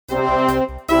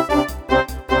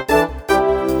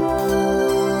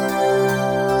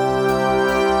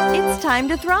time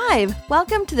to thrive.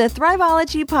 Welcome to the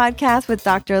Thriveology Podcast with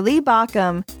Dr. Lee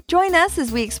Baucom. Join us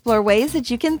as we explore ways that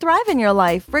you can thrive in your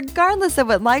life, regardless of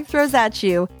what life throws at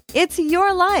you. It's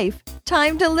your life.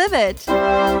 Time to live it.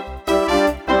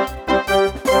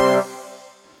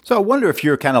 So I wonder if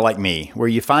you're kind of like me, where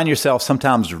you find yourself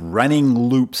sometimes running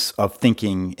loops of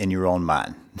thinking in your own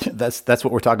mind. That's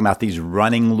what we're talking about, these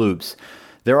running loops.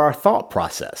 They're our thought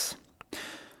process.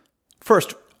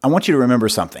 First, I want you to remember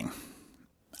something.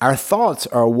 Our thoughts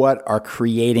are what are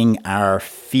creating our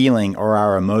feeling or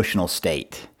our emotional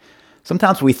state.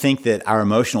 Sometimes we think that our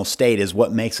emotional state is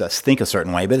what makes us think a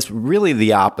certain way, but it's really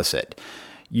the opposite.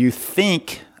 You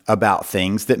think about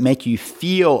things that make you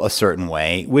feel a certain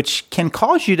way, which can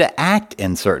cause you to act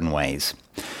in certain ways,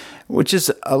 which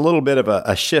is a little bit of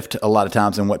a shift a lot of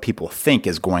times in what people think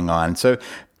is going on. So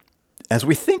as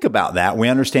we think about that, we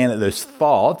understand that those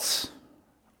thoughts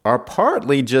are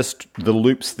partly just the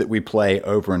loops that we play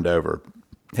over and over.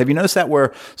 Have you noticed that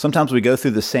where sometimes we go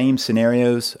through the same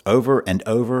scenarios over and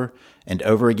over and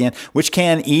over again, which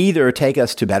can either take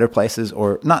us to better places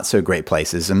or not so great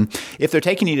places? And if they're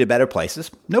taking you to better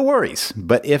places, no worries.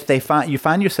 But if you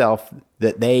find yourself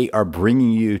that they are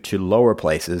bringing you to lower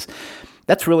places,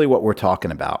 that's really what we're talking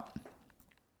about.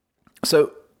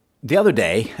 So the other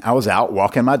day, I was out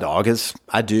walking my dog, as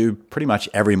I do pretty much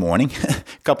every morning.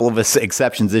 A couple of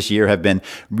exceptions this year have been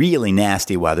really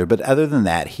nasty weather, but other than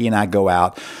that, he and I go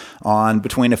out on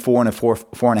between a 4 and a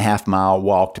 4.5 mile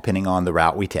walk, depending on the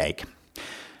route we take.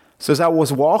 So as I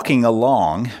was walking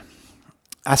along,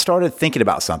 I started thinking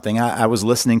about something. I was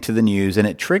listening to the news, and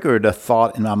it triggered a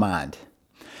thought in my mind.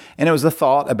 And it was a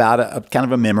thought about a kind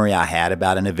of a memory I had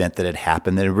about an event that had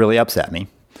happened that had really upset me.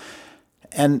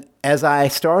 And as I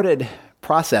started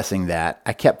processing that,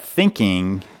 I kept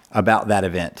thinking about that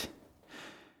event.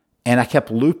 And I kept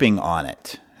looping on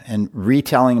it and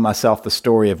retelling myself the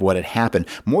story of what had happened.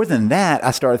 More than that,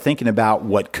 I started thinking about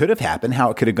what could have happened,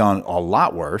 how it could have gone a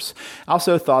lot worse. I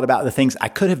also thought about the things I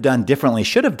could have done differently,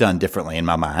 should have done differently in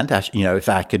my mind. If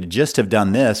I could just have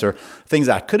done this, or things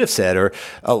I could have said, or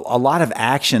a lot of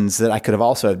actions that I could have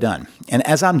also have done. And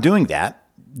as I'm doing that,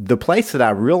 the place that I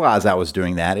realized I was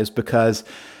doing that is because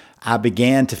I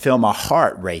began to feel my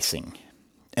heart racing.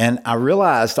 And I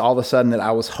realized all of a sudden that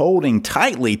I was holding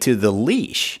tightly to the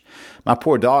leash. My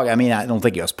poor dog, I don't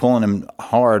think I was pulling him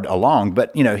hard along,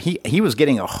 but he was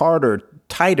getting a harder,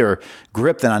 tighter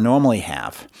grip than I normally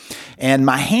have. And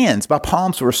my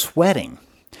palms were sweating.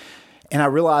 And I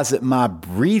realized that my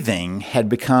breathing had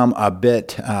become a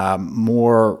bit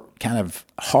more kind of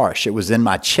harsh. It was in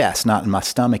my chest, not in my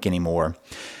stomach anymore.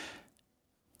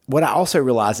 What I also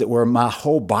realized that where my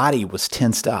whole body was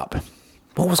tensed up.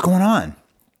 What was going on?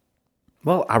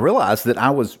 Well, I realized that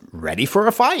I was ready for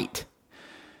a fight.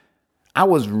 I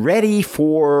was ready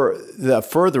for the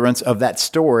furtherance of that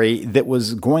story that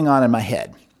was going on in my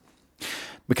head.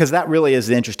 Because that really is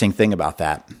the interesting thing about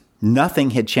that.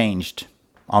 Nothing had changed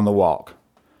on the walk.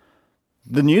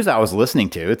 The news I was listening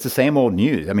to, it's the same old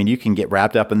news. You can get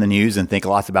wrapped up in the news and think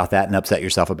lots about that and upset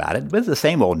yourself about it. But it's the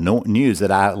same old news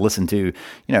that I listen to,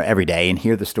 every day and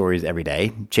hear the stories every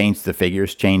day. Change the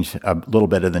figures, change a little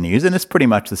bit of the news, and it's pretty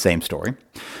much the same story.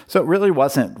 So it really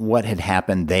wasn't what had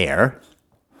happened there.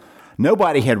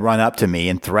 Nobody had run up to me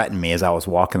and threatened me as I was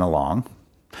walking along.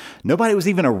 Nobody was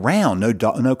even around.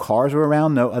 No cars were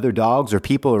around, no other dogs or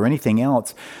people or anything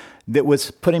else that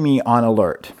was putting me on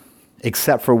alert.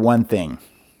 Except for one thing,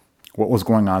 what was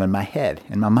going on in my head,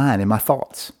 in my mind, in my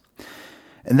thoughts.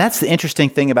 And that's the interesting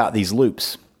thing about these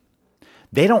loops.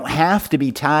 They don't have to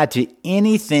be tied to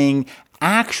anything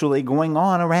actually going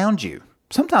on around you.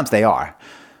 Sometimes they are.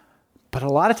 But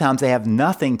a lot of times they have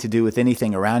nothing to do with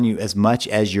anything around you as much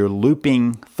as your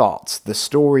looping thoughts, the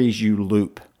stories you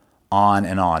loop on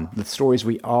and on, the stories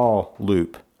we all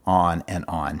loop on and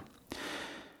on.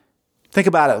 Think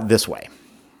about it this way.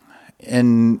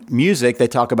 In music, they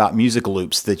talk about music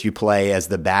loops that you play as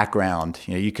the background.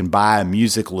 You can buy a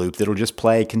music loop that'll just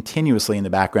play continuously in the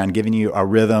background, giving you a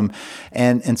rhythm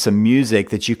and some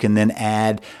music that you can then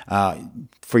add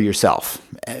for yourself.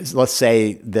 Let's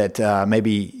say that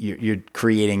maybe you're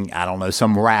creating,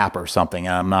 some rap or something.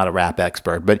 I'm not a rap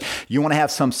expert, but you want to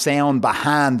have some sound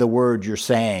behind the word you're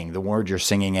saying, the word you're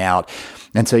singing out.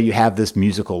 And so you have this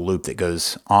musical loop that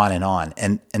goes on.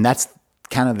 And that's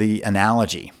kind of the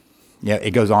analogy.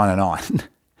 It goes on and on.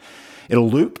 It'll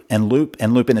loop and loop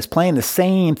and loop, and it's playing the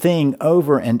same thing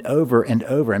over and over and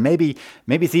over. And maybe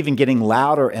it's even getting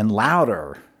louder and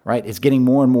louder, right? It's getting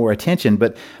more and more attention,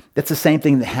 but that's the same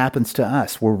thing that happens to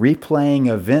us. We're replaying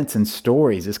events and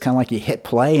stories. It's kind of like you hit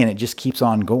play and it just keeps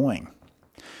on going.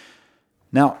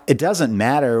 Now, it doesn't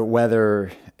matter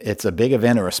whether it's a big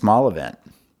event or a small event,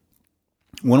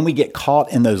 when we get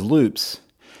caught in those loops,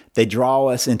 they draw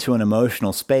us into an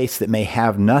emotional space that may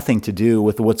have nothing to do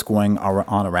with what's going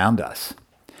on around us.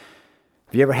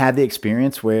 Have you ever had the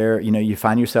experience where, you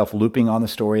find yourself looping on the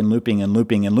story and looping and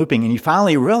looping and looping, and you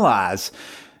finally realize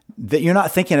that you're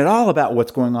not thinking at all about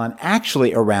what's going on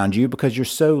actually around you because you're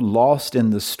so lost in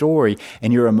the story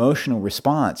and your emotional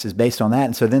response is based on that.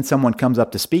 And so then someone comes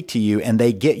up to speak to you and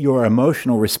they get your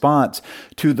emotional response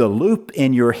to the loop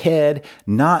in your head,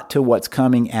 not to what's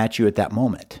coming at you at that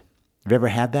moment. Have you ever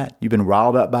had that? You've been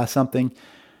riled up by something?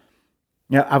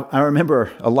 I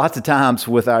remember lots of times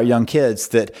with our young kids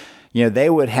that they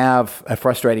would have a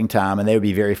frustrating time and they would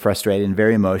be very frustrated and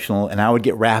very emotional. And I would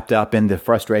get wrapped up in the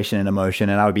frustration and emotion.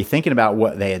 And I would be thinking about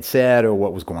what they had said or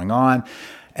what was going on.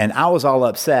 And I was all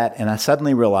upset. And I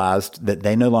suddenly realized that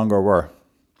they no longer were.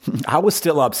 I was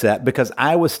still upset because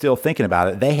I was still thinking about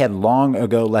it. They had long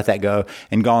ago let that go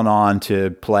and gone on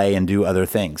to play and do other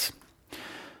things.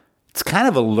 It's kind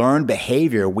of a learned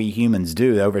behavior we humans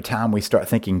do. Over time, we start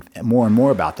thinking more and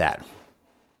more about that.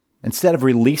 Instead of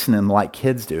releasing them like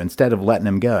kids do, instead of letting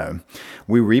them go,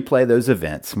 we replay those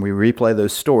events and we replay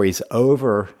those stories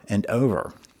over and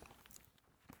over.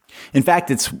 In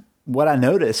fact, it's what I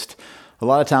noticed a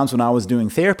lot of times when I was doing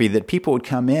therapy, that people would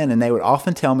come in and they would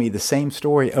often tell me the same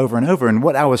story over and over. And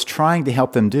what I was trying to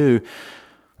help them do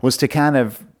was to kind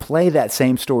of play that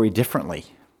same story differently.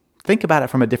 Think about it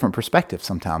from a different perspective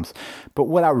sometimes. But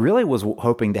what I really was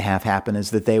hoping to have happen is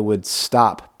that they would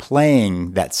stop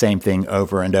playing that same thing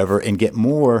over and over and get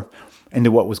more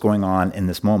into what was going on in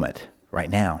this moment right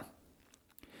now.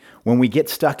 When we get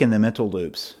stuck in the mental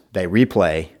loops, they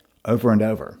replay over and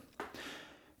over.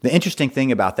 The interesting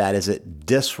thing about that is it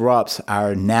disrupts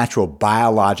our natural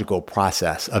biological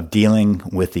process of dealing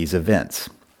with these events.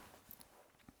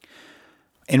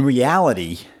 In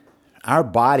reality, our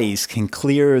bodies can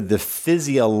clear the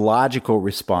physiological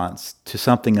response to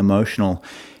something emotional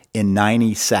in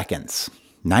 90 seconds.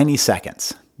 90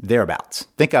 seconds, thereabouts.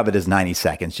 Think of it as 90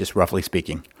 seconds, just roughly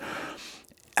speaking.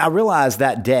 I realized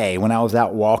that day when I was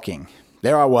out walking,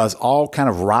 there I was all kind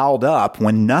of riled up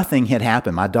when nothing had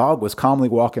happened. My dog was calmly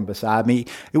walking beside me.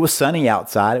 It was sunny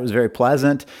outside. It was very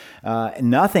pleasant.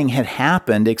 Nothing had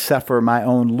happened except for my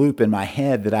own loop in my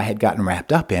head that I had gotten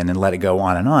wrapped up in and let it go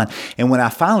on and on. And when I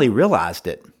finally realized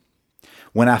it,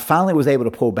 when I finally was able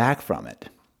to pull back from it,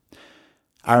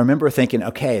 I remember thinking,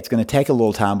 okay, it's going to take a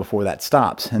little time before that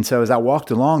stops. And so as I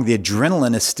walked along, the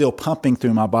adrenaline is still pumping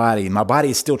through my body. My body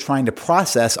is still trying to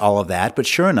process all of that. But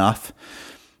sure enough,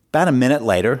 about a minute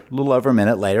later, a little over a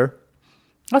minute later,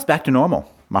 I was back to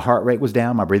normal. My heart rate was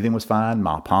down. My breathing was fine.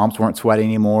 My palms weren't sweating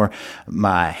anymore.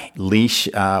 My leash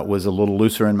was a little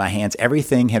looser in my hands.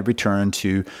 Everything had returned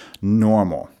to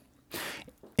normal.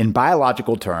 In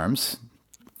biological terms,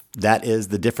 that is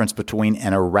the difference between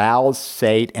an aroused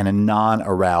state and a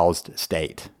non-aroused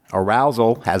state.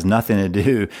 Arousal has nothing to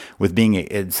do with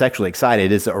being sexually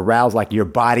excited. It's aroused like your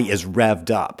body is revved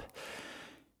up.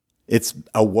 It's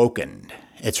awoken.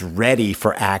 It's ready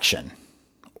for action.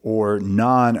 Or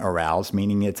non-aroused,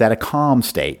 meaning it's at a calm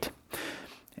state.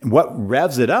 And what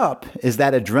revs it up is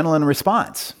that adrenaline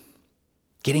response,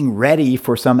 getting ready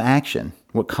for some action.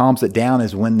 What calms it down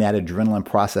is when that adrenaline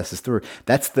processes through.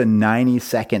 That's the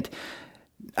 90-second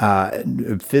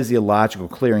physiological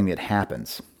clearing that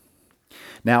happens.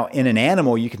 Now, in an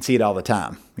animal, you can see it all the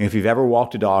time. If you've ever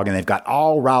walked a dog and they've got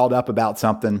all riled up about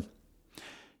something,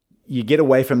 you get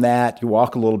away from that, you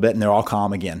walk a little bit, and they're all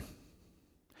calm again.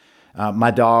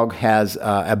 My dog has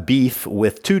a beef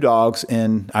with two dogs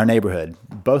in our neighborhood.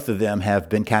 Both of them have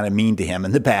been kind of mean to him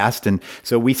in the past, and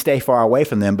so we stay far away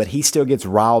from them, but he still gets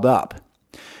riled up.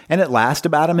 And it lasts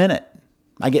about a minute.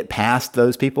 I get past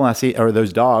those people, or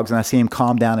those dogs, and I see him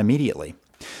calm down immediately.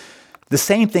 The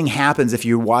same thing happens if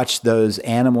you watch those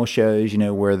animal shows,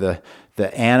 where the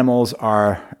animals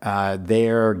are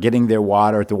there getting their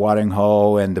water at the watering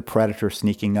hole and the predator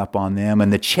sneaking up on them,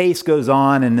 and the chase goes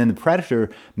on, and then the predator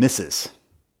misses.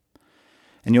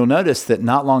 And you'll notice that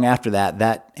not long after that,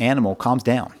 that animal calms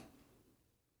down.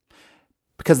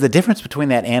 Because the difference between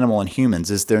that animal and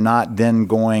humans is they're not then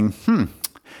going,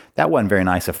 that wasn't very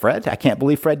nice of Fred. I can't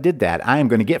believe Fred did that. I am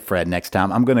going to get Fred next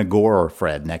time. I'm going to gore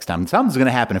Fred next time. Something's going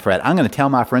to happen to Fred. I'm going to tell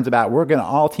my friends about it. We're going to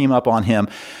all team up on him.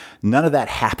 None of that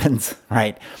happens,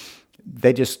 right?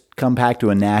 They just come back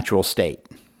to a natural state.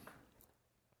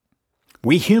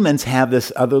 We humans have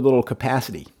this other little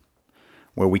capacity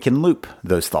where we can loop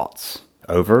those thoughts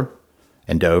over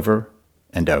and over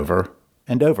and over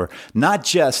and over. Not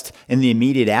just in the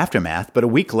immediate aftermath, but a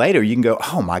week later you can go,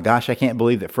 oh my gosh, I can't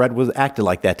believe that Fred was acted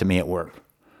like that to me at work.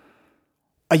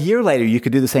 A year later, you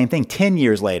could do the same thing. 10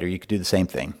 years later, you could do the same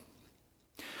thing.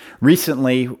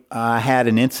 Recently, I had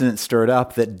an incident stirred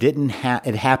up that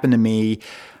it happened to me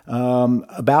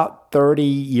about 30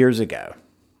 years ago.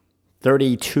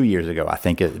 32 years ago, I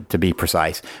think, to be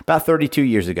precise. About 32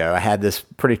 years ago, I had this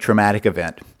pretty traumatic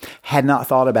event. Had not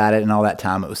thought about it in all that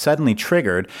time. It was suddenly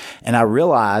triggered, and I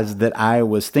realized that I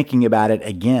was thinking about it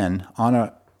again on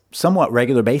a somewhat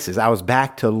regular basis. I was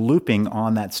back to looping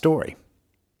on that story.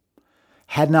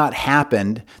 Had not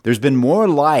happened. There's been more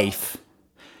life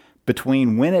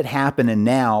between when it happened and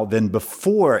now than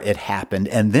before it happened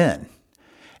and then.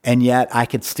 And yet I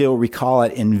could still recall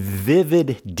it in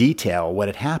vivid detail what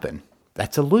had happened.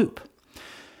 That's a loop.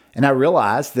 And I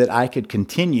realized that I could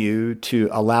continue to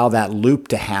allow that loop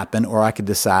to happen, or I could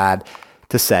decide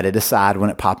to set it aside when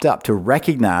it popped up, to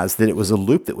recognize that it was a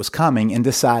loop that was coming and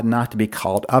decide not to be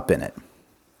caught up in it.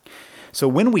 So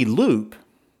when we loop,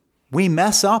 we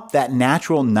mess up that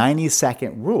natural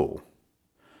 90-second rule.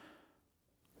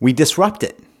 We disrupt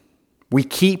it. We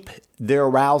keep the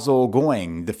arousal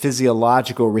going, the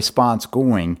physiological response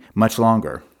going much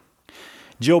longer.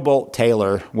 Jill Bolt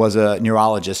Taylor was a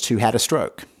neurologist who had a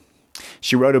stroke.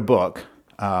 She wrote a book,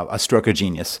 A Stroke of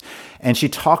Genius, and she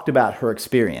talked about her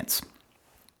experience.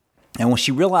 And when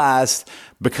she realized,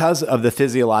 because of the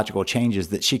physiological changes,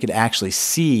 that she could actually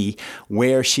see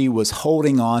where she was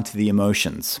holding on to the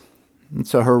emotions. And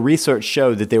so her research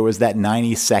showed that there was that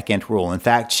 90-second rule. In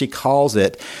fact, she calls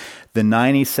it the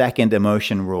 90-second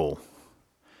emotion rule,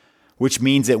 which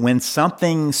means that when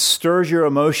something stirs your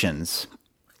emotions,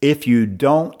 if you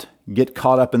don't get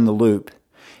caught up in the loop,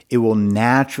 it will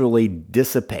naturally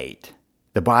dissipate.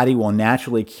 The body will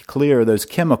naturally clear those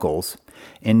chemicals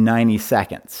in 90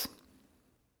 seconds.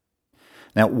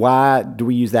 Now, why do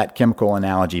we use that chemical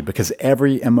analogy? Because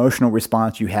every emotional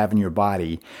response you have in your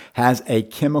body has a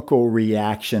chemical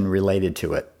reaction related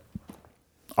to it.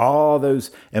 All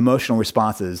those emotional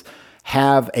responses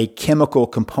have a chemical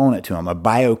component to them, a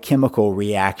biochemical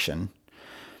reaction.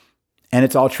 And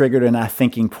it's all triggered in our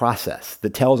thinking process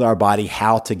that tells our body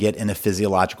how to get in a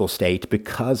physiological state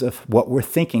because of what we're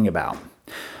thinking about.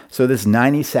 So this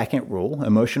 90-second rule,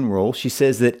 emotion rule, she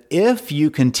says that if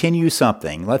you continue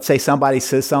something, let's say somebody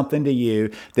says something to you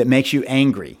that makes you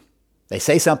angry. They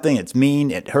say something, it's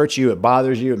mean, it hurts you, it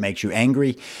bothers you, it makes you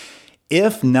angry.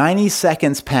 If 90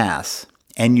 seconds pass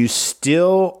and you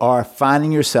still are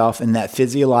finding yourself in that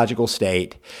physiological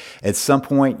state, at some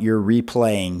point you're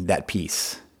replaying that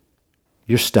piece.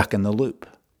 You're stuck in the loop.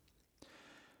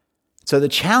 So the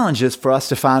challenge is for us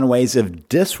to find ways of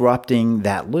disrupting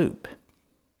that loop.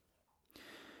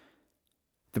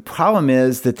 The problem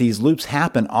is that these loops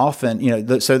happen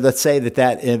often, so let's say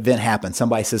that event happens.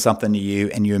 Somebody says something to you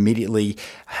and you immediately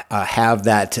have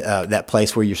that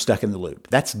place where you're stuck in the loop.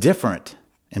 That's different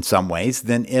in some ways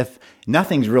than if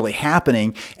nothing's really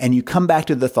happening and you come back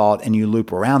to the thought and you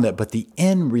loop around it, but the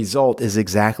end result is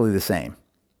exactly the same.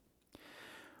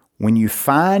 When you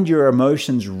find your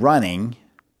emotions running,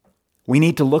 we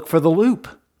need to look for the loop.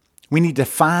 We need to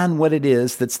find what it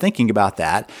is that's thinking about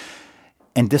that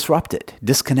and disrupt it,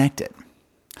 disconnect it,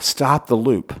 stop the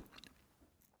loop.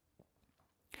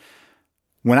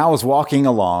 When I was walking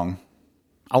along,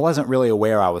 I wasn't really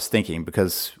aware I was thinking,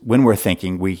 because when we're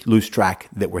thinking, we lose track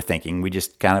that we're thinking. We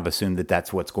just kind of assume that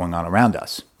that's what's going on around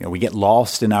us. We get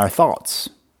lost in our thoughts,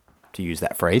 to use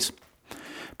that phrase.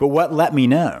 But what let me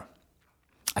know?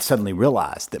 I suddenly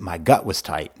realized that my gut was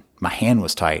tight. My hand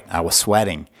was tight. I was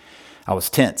sweating. I was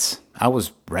tense. I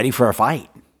was ready for a fight.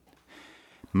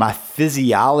 My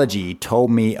physiology told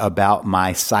me about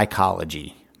my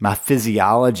psychology. My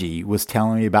physiology was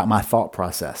telling me about my thought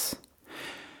process.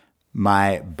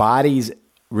 My body's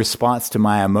response to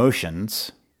my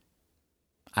emotions,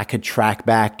 I could track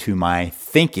back to my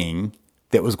thinking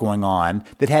that was going on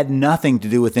that had nothing to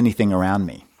do with anything around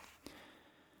me.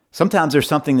 Sometimes there's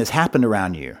something that's happened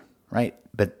around you, right?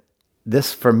 But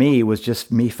this, for me, was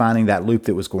just me finding that loop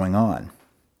that was going on.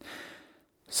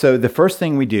 So the first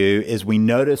thing we do is we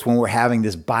notice when we're having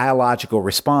this biological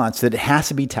response that it has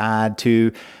to be tied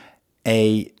to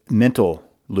a mental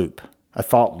loop, a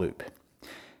thought loop.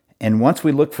 And once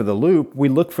we look for the loop, we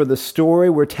look for the story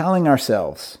we're telling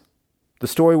ourselves, the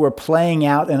story we're playing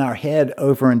out in our head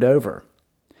over and over.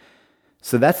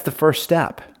 So that's the first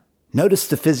step. Notice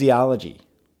the physiology.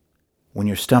 When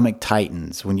your stomach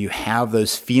tightens, when you have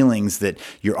those feelings that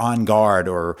you're on guard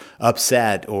or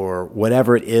upset or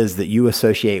whatever it is that you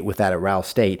associate with that aroused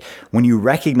state, when you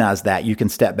recognize that, you can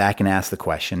step back and ask the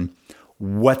question,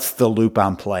 what's the loop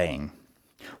I'm playing?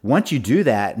 Once you do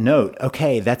that, note,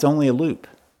 okay, that's only a loop.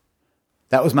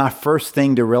 That was my first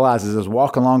thing to realize as I was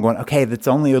walking along going, okay, that's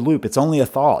only a loop. It's only a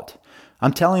thought.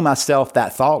 I'm telling myself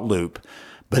that thought loop,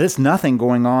 but it's nothing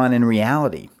going on in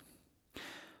reality.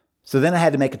 So then I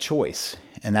had to make a choice.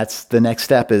 And that's the next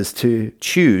step, is to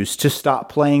choose to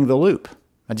stop playing the loop.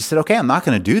 I just said, okay, I'm not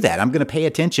going to do that. I'm going to pay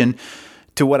attention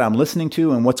to what I'm listening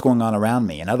to and what's going on around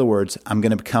me. In other words, I'm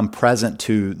going to become present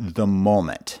to the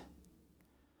moment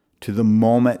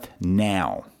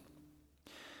now.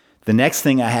 The next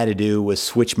thing I had to do was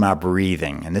switch my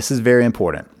breathing. And this is very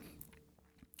important.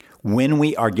 When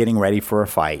we are getting ready for a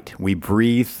fight, we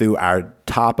breathe through our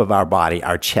top of our body,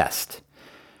 our chest.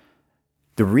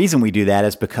 The reason we do that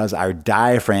is because our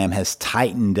diaphragm has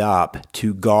tightened up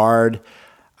to guard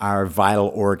our vital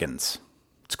organs.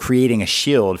 It's creating a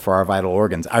shield for our vital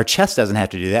organs. Our chest doesn't have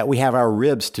to do that. We have our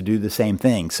ribs to do the same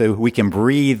thing. So we can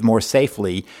breathe more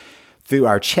safely through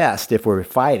our chest if we're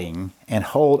fighting and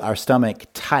hold our stomach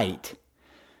tight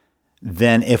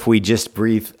than if we just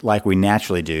breathe like we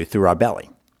naturally do through our belly.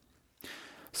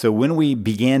 So when we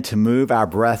begin to move our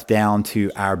breath down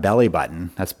to our belly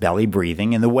button, that's belly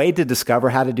breathing. And the way to discover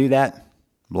how to do that,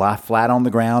 lie flat on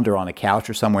the ground or on a couch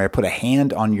or somewhere, put a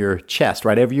hand on your chest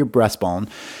right over your breastbone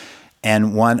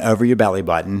and one over your belly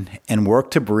button, and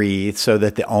work to breathe so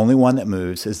that the only one that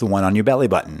moves is the one on your belly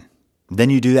button. Then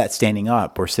you do that standing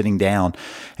up or sitting down,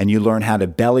 and you learn how to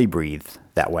belly breathe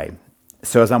that way.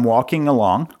 So as I'm walking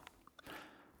along,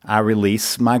 I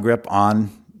release my grip on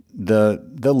the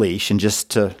leash, and just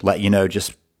to let you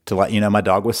know my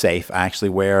dog was safe, I actually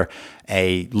wear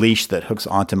a leash that hooks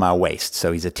onto my waist.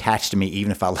 So he's attached to me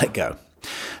even if I let go.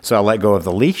 So I let go of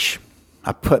the leash.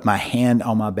 I put my hand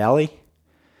on my belly,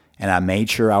 and I made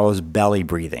sure I was belly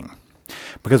breathing.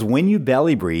 Because when you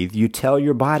belly breathe, you tell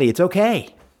your body, it's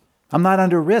okay. I'm not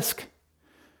under risk.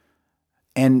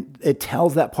 And it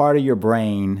tells that part of your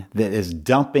brain that is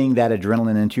dumping that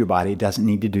adrenaline into your body, it doesn't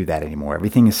need to do that anymore.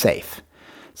 Everything is safe.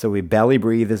 So we belly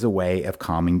breathe as a way of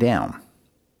calming down.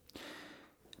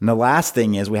 And the last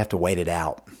thing is we have to wait it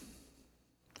out.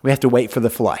 We have to wait for the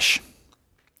flush.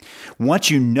 Once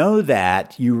you know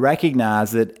that, you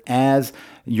recognize that as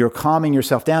you're calming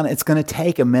yourself down, it's going to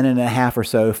take a minute and a half or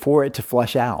so for it to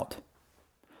flush out.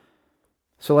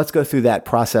 So let's go through that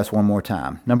process one more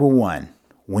time. Number one,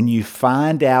 when you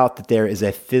find out that there is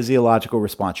a physiological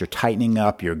response, you're tightening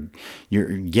up, you're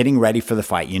getting ready for the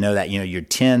fight. You know that, you're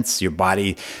tense, your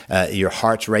body, your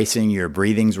heart's racing, your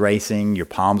breathing's racing, your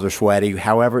palms are sweaty,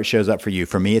 however it shows up for you.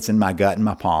 For me, it's in my gut and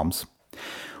my palms.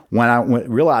 When I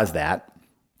realized that,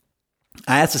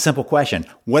 I asked a simple question.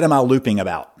 What am I looping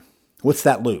about? What's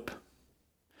that loop?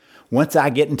 Once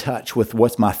I get in touch with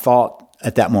what's my thought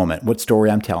at that moment, what story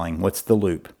I'm telling, what's the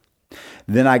loop?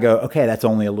 Then I go, okay, that's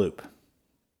only a loop.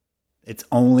 It's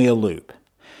only a loop.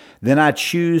 Then I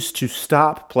choose to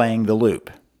stop playing the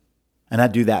loop. And I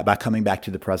do that by coming back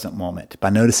to the present moment, by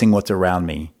noticing what's around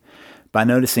me, by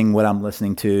noticing what I'm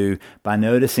listening to, by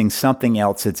noticing something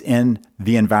else that's in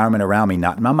the environment around me,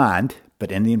 not in my mind,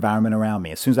 but in the environment around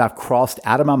me. As soon as I've crossed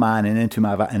out of my mind and into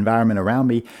my environment around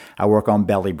me, I work on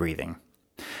belly breathing.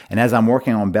 And as I'm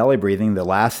working on belly breathing, the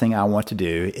last thing I want to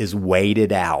do is wait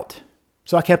it out.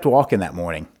 So I kept walking that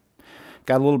morning.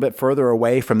 Got a little bit further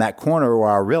away from that corner where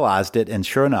I realized it, and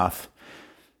sure enough,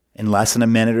 in less than a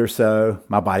minute or so,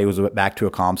 my body was back to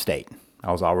a calm state.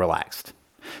 I was all relaxed.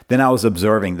 Then I was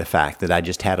observing the fact that I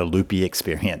just had a loopy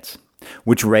experience,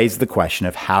 which raised the question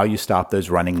of how you stop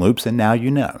those running loops, and now you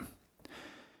know.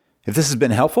 If this has been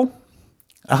helpful,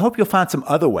 I hope you'll find some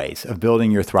other ways of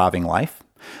building your thriving life.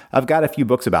 I've got a few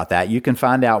books about that. You can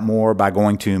find out more by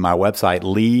going to my website,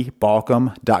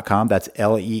 leebaucom.com. That's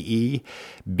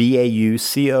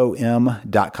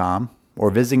LeeBaucom.com,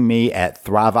 or visiting me at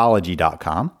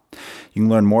thriveology.com. You can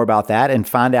learn more about that and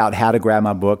find out how to grab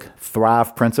my book,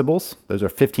 Thrive Principles. Those are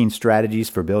 15 strategies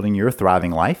for building your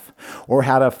thriving life. Or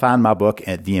how to find my book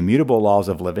at The Immutable Laws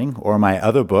of Living, or my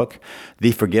other book,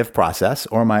 The Forgive Process,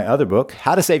 or my other book,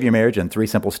 How to Save Your Marriage in 3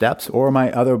 Simple Steps, or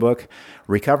my other book,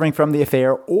 Recovering from the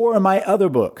Affair, or my other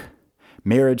book,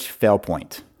 Marriage Fail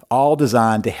Point. All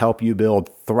designed to help you build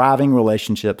thriving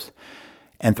relationships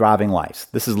and thriving lives.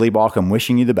 This is Lee Baucom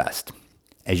wishing you the best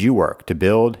as you work to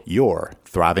build your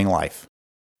thriving life.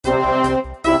 You've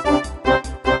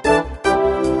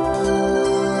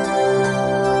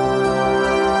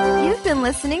been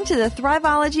listening to the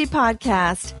Thriveology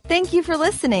Podcast. Thank you for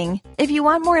listening. If you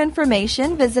want more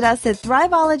information, visit us at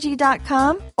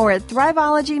thriveology.com or at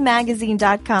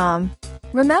thriveologymagazine.com.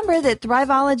 Remember that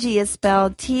Thriveology is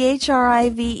spelled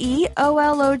Thriveology.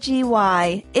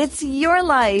 It's your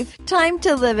life. Time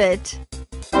to live it.